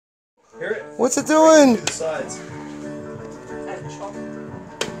What's it doing? The sides.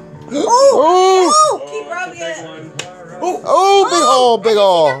 Oh! Keep rubbing it. Oh, big hole, big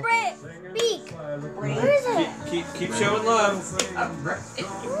hole. Beak. Where is it? Keep showing love.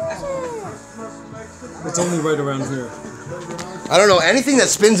 It's only right around here. I don't know anything that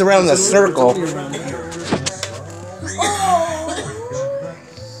spins around the circle.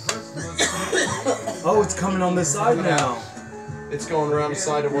 Oh, it's coming on this side now. It's going around the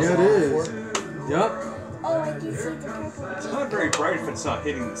side of what's Yeah, it is. Yep. Oh, I can see the purple. It's not very bright if it's not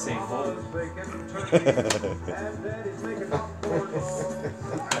hitting the same hole.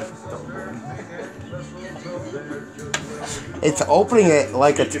 It's opening it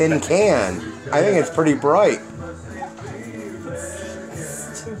like a tin can. I think it's pretty bright.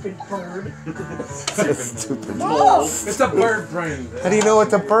 Stupid bird. Stupid. Oh! It's a bird brain. How do you know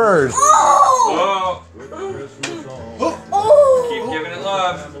it's a bird? Oh! Oh! Keep giving it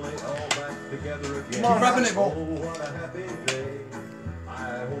love. Keep rubbing it, Bo.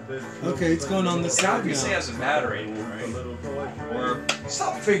 Okay, it's going on this side Obviously now. has a battery, right? Or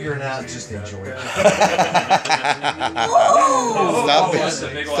Stop figuring out. Just enjoy it.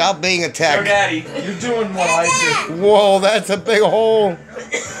 Stop being Go attacked. daddy. You're doing what I do. Whoa, that's a big hole.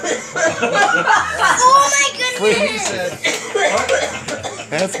 Oh my goodness!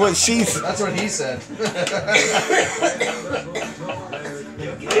 That's what she said. That's what he said.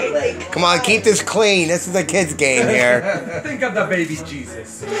 Come on, keep this clean. This is a kid's game here. Think of the baby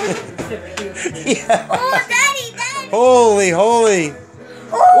Jesus. Yeah. Oh, Daddy! Holy. Whoa!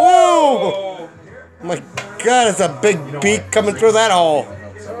 Oh! My God, it's a big beak coming through that hole.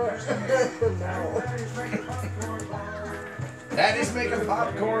 Daddy's making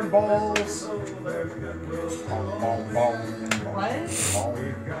popcorn balls.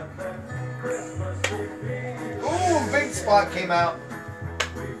 Ooh, big spot came out.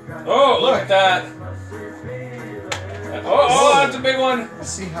 Oh, look at that. Oh, that's a big one. Let's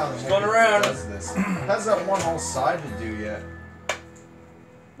see how the going around. does this. How's that one whole side to do yet?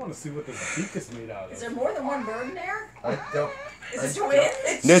 I want to see what this beak is made out Is of. there more than one bird in there? I don't. Is it twin?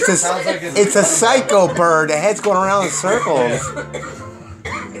 Sounds like It's a psycho bird. The head's going around in circles.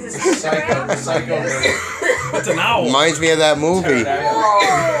 Is it psycho bird. It's an owl. Reminds me of that movie.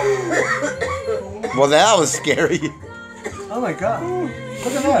 Well, that was scary. Oh my God.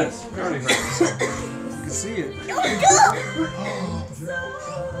 Look at that. You can see it.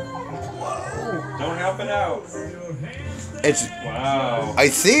 Don't help it out. It's. Wow. I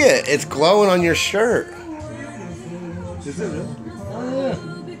see it. It's glowing on your shirt. Is it really? Oh yeah.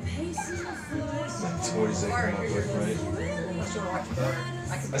 Toys they come up with, right?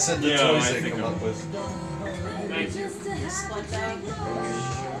 I said the Yeah, toys I they think come I'm- up with. Thank you.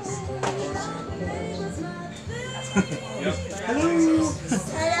 Yep. Hello.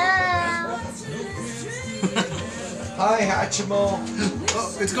 Hi, Hatchimal.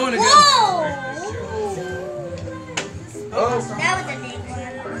 Oh, it's going again. Whoa! Oh, That was a big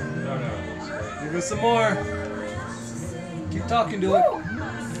one. No. Give us some more. Keep talking to it.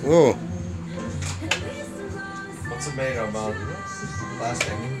 Ooh. what's it made of, Mom? Plastic?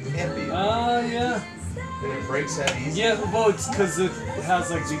 Can't be. Yeah. And it breaks that easy. Yeah, well, it's because it has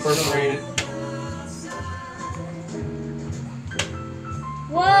like these Perforated.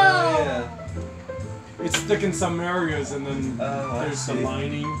 Whoa! Yeah. It's thick in some areas, and then Oh, I there's the see.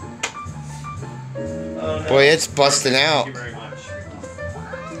 lining. Oh, no. Boy, it's busting out. Thank you very much.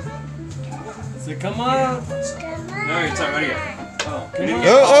 So come on, No, it's not ready yet. Oh. Come You on. didn't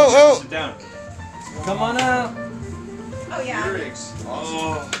get Oh. Sit down. come on out. Oh yeah. Earrings.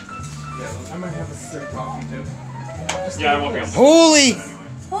 Oh. I might have a straight coffee too. Yeah, I won't be able to. Holy!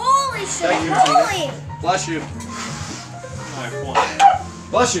 Holy shit! Thank you, Holy! Bless you. Alright,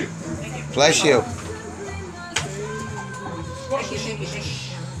 one. Bless you. Bless you. Thank you.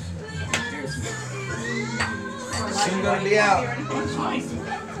 Soon gonna be out.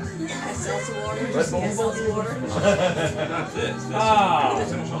 I sell some water. Red Bull? I sell some water. Not this. This. Ah,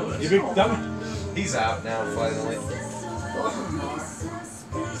 Finish all this. you big dummy. He's out now, finally.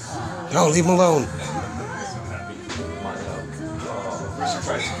 No, leave him alone. Come on, no.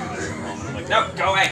 I'm like, no, go away.